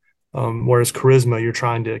anyone. Whereas charisma, you're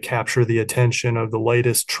trying to capture the attention of the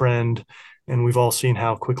latest trend, and we've all seen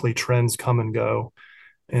how quickly trends come and go.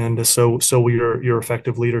 And so will your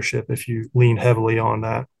effective leadership if you lean heavily on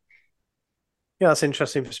that. Yeah, that's an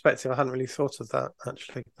interesting perspective. I hadn't really thought of that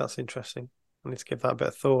actually. That's interesting. I need to give that a bit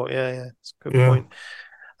of thought. Yeah, yeah, it's a good Yeah. point.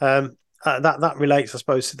 That relates, I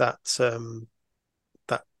suppose, to that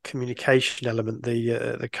communication element,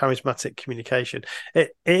 the charismatic communication.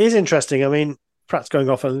 It is interesting. I mean, perhaps going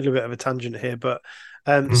off on a little bit of a tangent here, but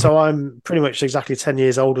Mhm. so I'm pretty much exactly 10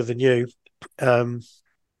 years older than you, um,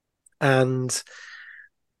 and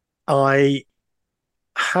I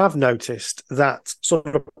have noticed that sort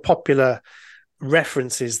of popular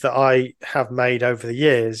references that I have made over the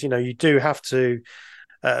years. You know, you do have to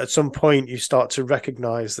at some point you start to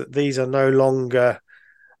recognize that these are no longer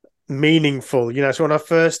meaningful. You know, so when I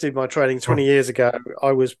first did my training Yeah. 20 years ago,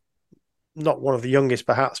 I was not one of the youngest,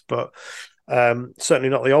 perhaps, but certainly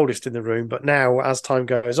not the oldest in the room. But now, as time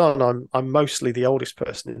goes on, I'm mostly the oldest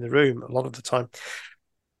person in the room a lot of the time.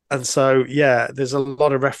 And so, yeah, there's a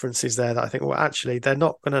lot of references there that I think, well, actually, they're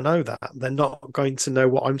not going to know that. They're not going to know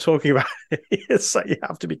what I'm talking about. So you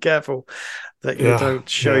have to be careful that you Yeah. don't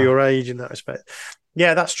show Yeah. your age in that respect.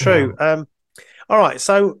 Yeah, that's Yeah. true. All right.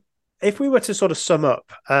 So if we were to sort of sum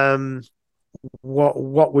up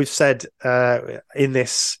what we've said in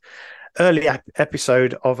this early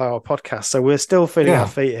episode of our podcast, so we're still feeling our Yeah.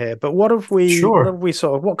 feet here. But what have Sure. we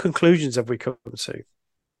sort of what conclusions have we come to?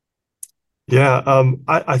 Yeah.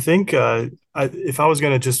 I think if I was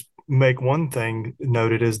going to just make one thing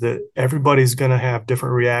noted is that everybody's going to have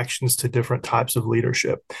different reactions to different types of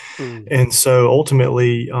leadership. Mm. And so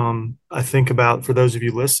ultimately, I think about for those of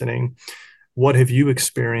you listening, what have you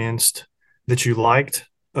experienced that you liked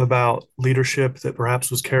about leadership that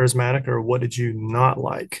perhaps was charismatic, or what did you not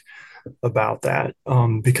like about that?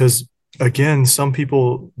 Because again, some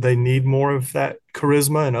people they need more of that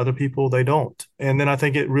charisma, and other people they don't. And then I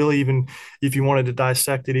think it really even, if you wanted to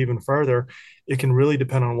dissect it even further, it can really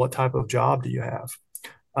depend on what type of job do you have.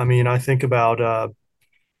 I mean, I think about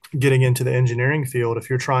getting into the engineering field. If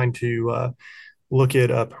you're trying to look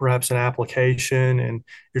at perhaps an application and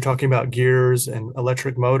you're talking about gears and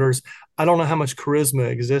electric motors, I don't know how much charisma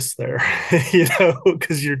exists there, you know,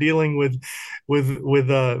 because you're dealing with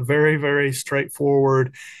very very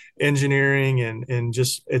straightforward engineering, and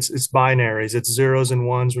just it's binaries, it's zeros and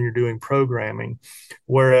ones when you're doing programming.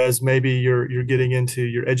 Whereas maybe you're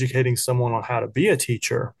educating someone on how to be a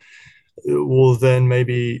teacher, well then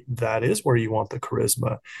maybe that is where you want the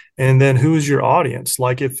charisma. And then who's your audience?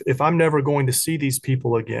 Like if I'm never going to see these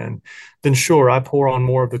people again, then sure, I pour on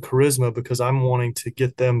more of the charisma because I'm wanting to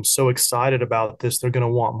get them so excited about this they're going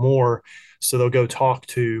to want more, so they'll go talk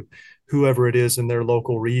to whoever it is in their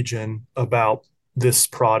local region about this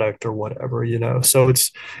product or whatever, you know. So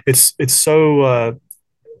it's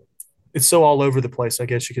so all over the place, I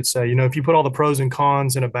guess you could say. You know, if you put all the pros and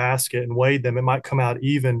cons in a basket and weighed them, it might come out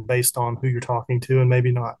even based on who you're talking to, and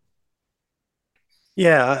maybe not.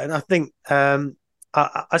 Yeah, and I think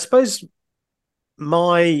I suppose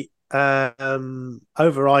my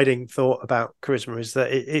overriding thought about charisma is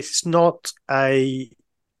that it's not a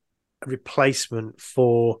replacement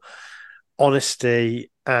for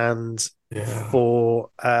honesty and Yeah. for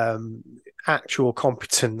actual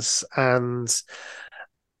competence and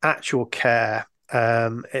actual care.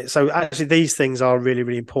 So actually, these things are really,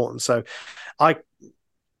 really important. So I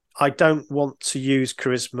I don't want to use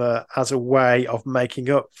charisma as a way of making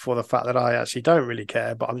up for the fact that I actually don't really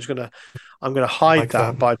care, but I'm gonna I hide like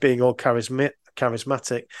that. that by being all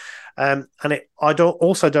charismatic. And I don't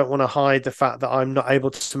want to hide the fact that I'm not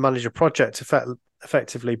able to manage a project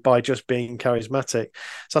effectively by just being charismatic.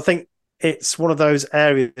 So I think it's one of those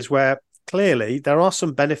areas where clearly there are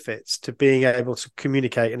some benefits to being able to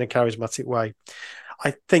communicate in a charismatic way.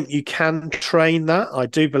 I think you can train that. I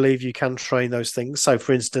do believe you can train those things. So,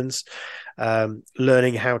 for instance,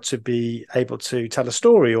 learning how to be able to tell a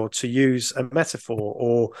story or to use a metaphor,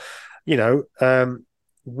 or you know,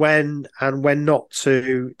 when not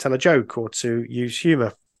to tell a joke or to use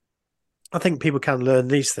humor. I think people can learn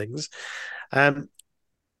these things, um,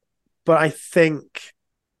 but I think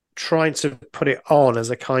trying to put it on as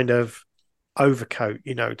a kind of overcoat,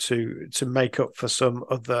 you know, to make up for some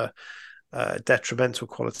other detrimental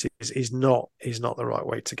qualities is not the right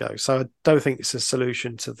way to go. So I don't think it's a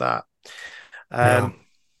solution to that. Yeah, Um,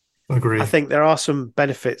 I agree. think there are some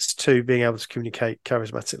benefits to being able to communicate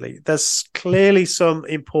charismatically. There's clearly some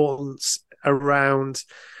importance around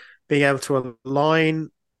being able to align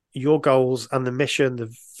your goals and the mission,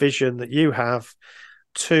 the vision that you have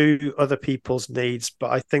to other people's needs.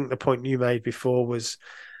 But I think the point you made before was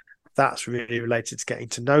that's really related to getting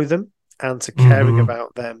to know them and to caring Hmm.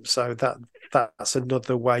 about them. So that's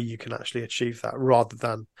another way you can actually achieve that rather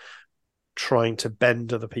than trying to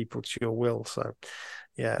bend other people to your will. So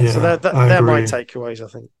yeah, so Yeah, I they're my agree. takeaways, I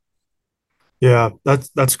think. Yeah,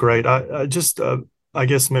 that's great. I just I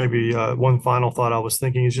guess maybe one final thought I was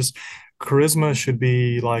thinking is just charisma should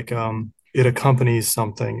be like it accompanies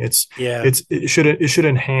something. Yeah. It should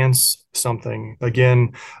enhance something.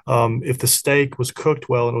 Again, if the steak was cooked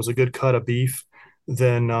well and it was a good cut of beef,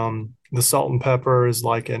 then the salt and pepper is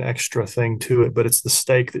like an extra thing to it, but it's the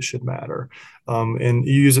steak that should matter. And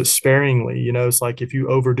you use it sparingly. You know, it's like if you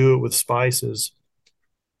overdo it with spices,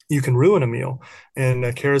 you can ruin a meal. And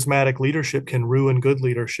charismatic leadership can ruin good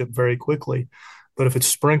leadership very quickly. But if it's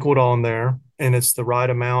sprinkled on there and it's the right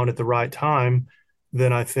amount at the right time,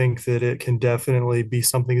 then I think that it can definitely be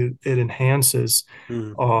something that it enhances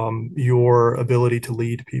Mm. your ability to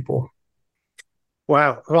lead people.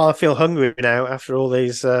 Wow. Well, I feel hungry now after all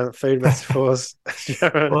these food metaphors,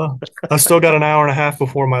 Sharon. Well, I've still got an hour and a half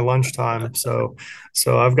before my lunchtime, so I've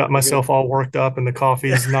got Very good. myself all worked up, and the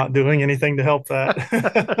coffee's not doing anything to help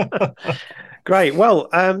that. Great. Well,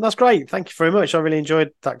 that's great. Thank you very much. I really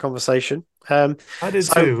enjoyed that conversation. I did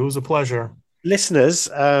So, too. It was a pleasure. listeners,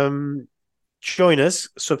 join us,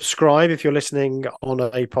 subscribe if you're listening on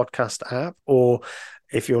a podcast app, or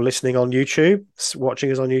if you're listening on YouTube,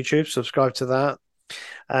 watching us on YouTube, subscribe to that.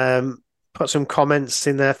 Um, put some comments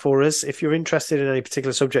in there for us. If you're interested in any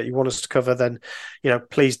particular subject you want us to cover, then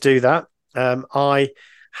please do that. I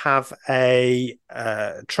have a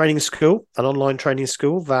training school, an online training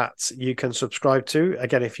school that you can subscribe to.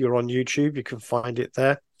 Again, if you're on YouTube, you can find it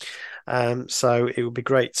there. So it would be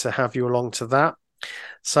great to have you along to that.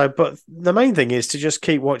 So, but the main thing is to just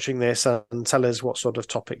keep watching this and tell us what sort of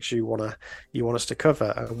topics you want us to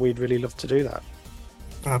cover, and we'd really love to do that.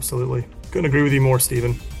 Absolutely. Couldn't agree with you more,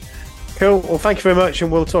 Stephen. Cool. Well, thank you very much,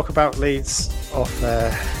 and we'll talk about Leeds off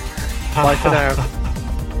there. Bye for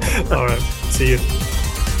now. All right. See you.